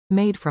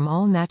Made from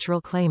all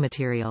natural clay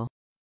material.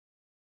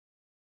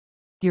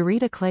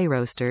 Eurita clay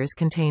roasters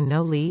contain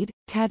no lead,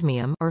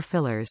 cadmium, or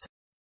fillers.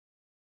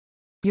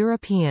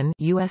 European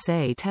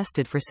USA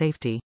tested for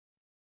safety.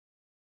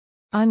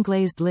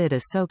 Unglazed lid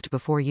is soaked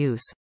before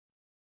use.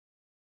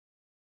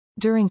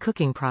 During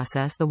cooking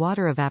process the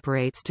water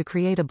evaporates to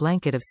create a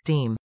blanket of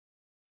steam.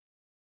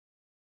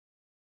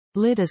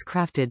 Lid is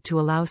crafted to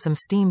allow some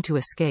steam to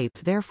escape,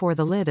 therefore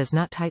the lid is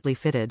not tightly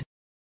fitted.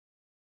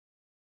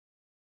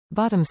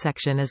 Bottom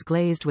section is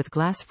glazed with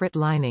glass frit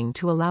lining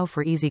to allow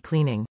for easy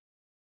cleaning.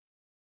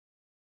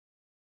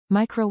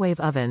 Microwave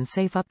oven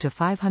safe up to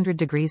 500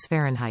 degrees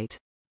Fahrenheit.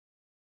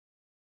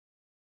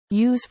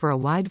 Use for a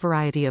wide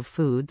variety of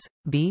foods: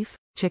 beef,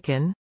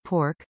 chicken,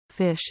 pork,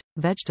 fish,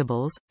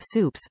 vegetables,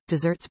 soups,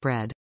 desserts,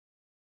 bread.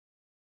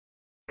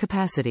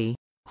 Capacity.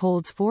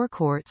 Holds 4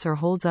 quarts or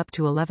holds up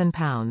to 11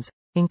 pounds.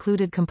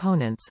 Included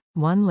components: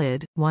 1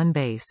 lid, 1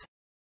 base.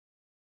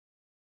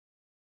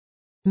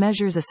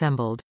 Measures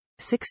assembled.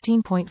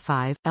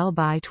 16.5 L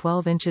by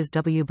 12 inches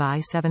W by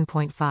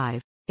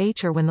 7.5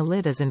 H, or when the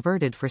lid is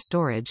inverted for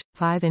storage,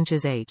 5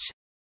 inches H.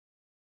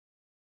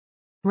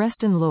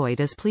 Reston Lloyd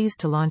is pleased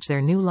to launch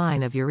their new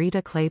line of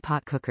Eurita clay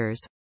pot cookers.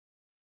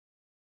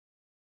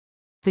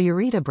 The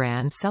Eurita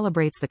brand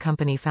celebrates the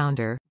company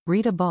founder,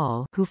 Rita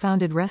Ball, who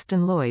founded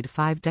Reston Lloyd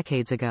 5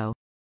 decades ago.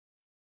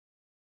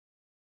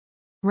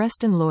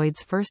 Reston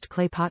Lloyd's first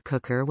clay pot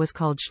cooker was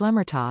called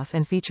Schlemmertopf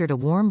and featured a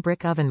warm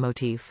brick oven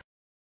motif.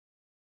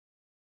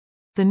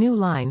 The new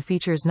line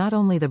features not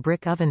only the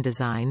brick oven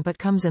design but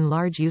comes in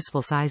large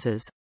useful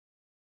sizes.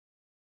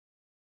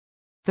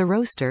 The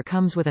roaster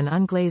comes with an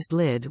unglazed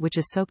lid which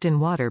is soaked in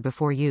water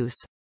before use.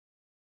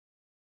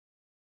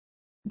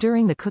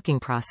 During the cooking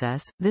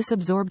process, this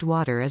absorbed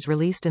water is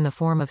released in the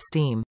form of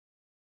steam.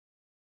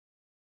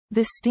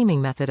 This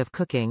steaming method of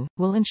cooking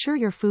will ensure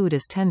your food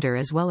is tender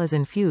as well as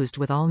infused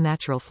with all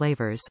natural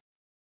flavors.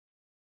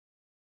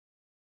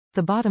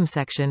 The bottom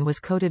section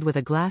was coated with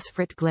a glass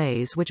frit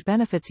glaze which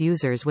benefits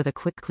users with a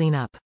quick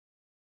cleanup.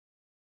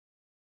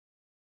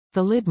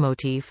 The lid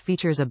motif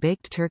features a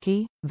baked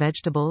turkey,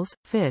 vegetables,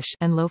 fish,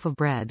 and loaf of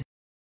bread.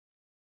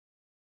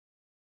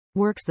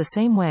 Works the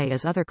same way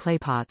as other clay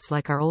pots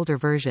like our older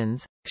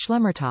versions,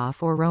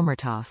 Schlemmertopf or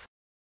Romertopf.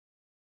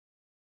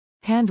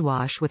 Hand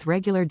wash with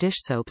regular dish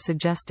soap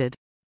suggested.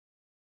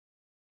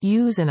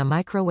 Use in a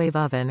microwave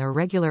oven or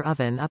regular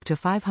oven up to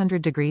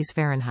 500 degrees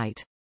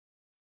Fahrenheit.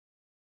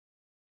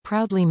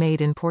 Proudly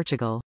made in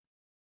Portugal.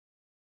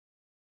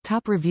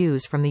 Top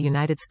reviews from the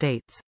United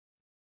States.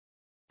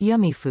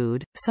 Yummy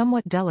food,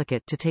 somewhat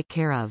delicate to take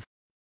care of.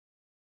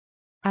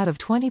 Out of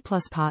 20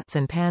 plus pots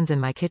and pans in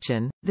my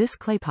kitchen, this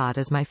clay pot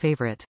is my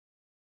favorite.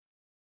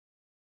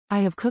 I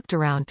have cooked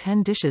around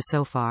 10 dishes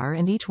so far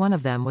and each one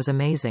of them was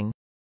amazing.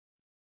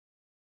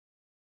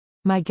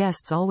 My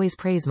guests always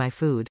praise my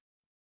food.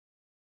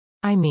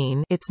 I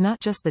mean, it's not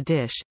just the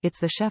dish, it's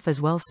the chef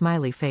as well.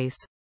 Smiley face.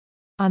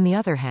 On the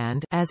other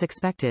hand, as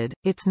expected,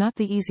 it's not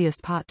the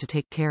easiest pot to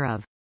take care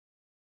of.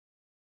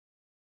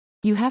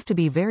 You have to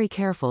be very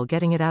careful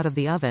getting it out of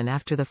the oven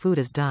after the food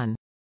is done.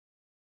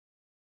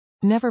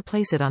 Never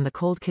place it on the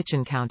cold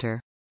kitchen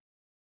counter.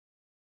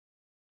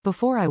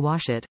 Before I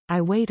wash it,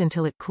 I wait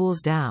until it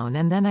cools down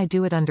and then I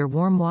do it under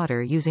warm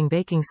water using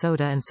baking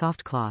soda and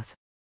soft cloth.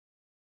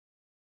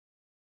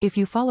 If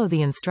you follow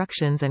the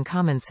instructions and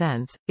common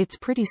sense, it's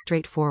pretty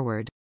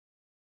straightforward.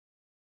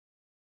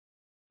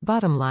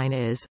 Bottom line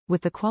is,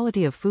 with the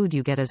quality of food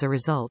you get as a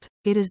result,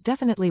 it is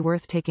definitely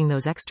worth taking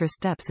those extra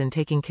steps in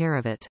taking care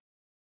of it.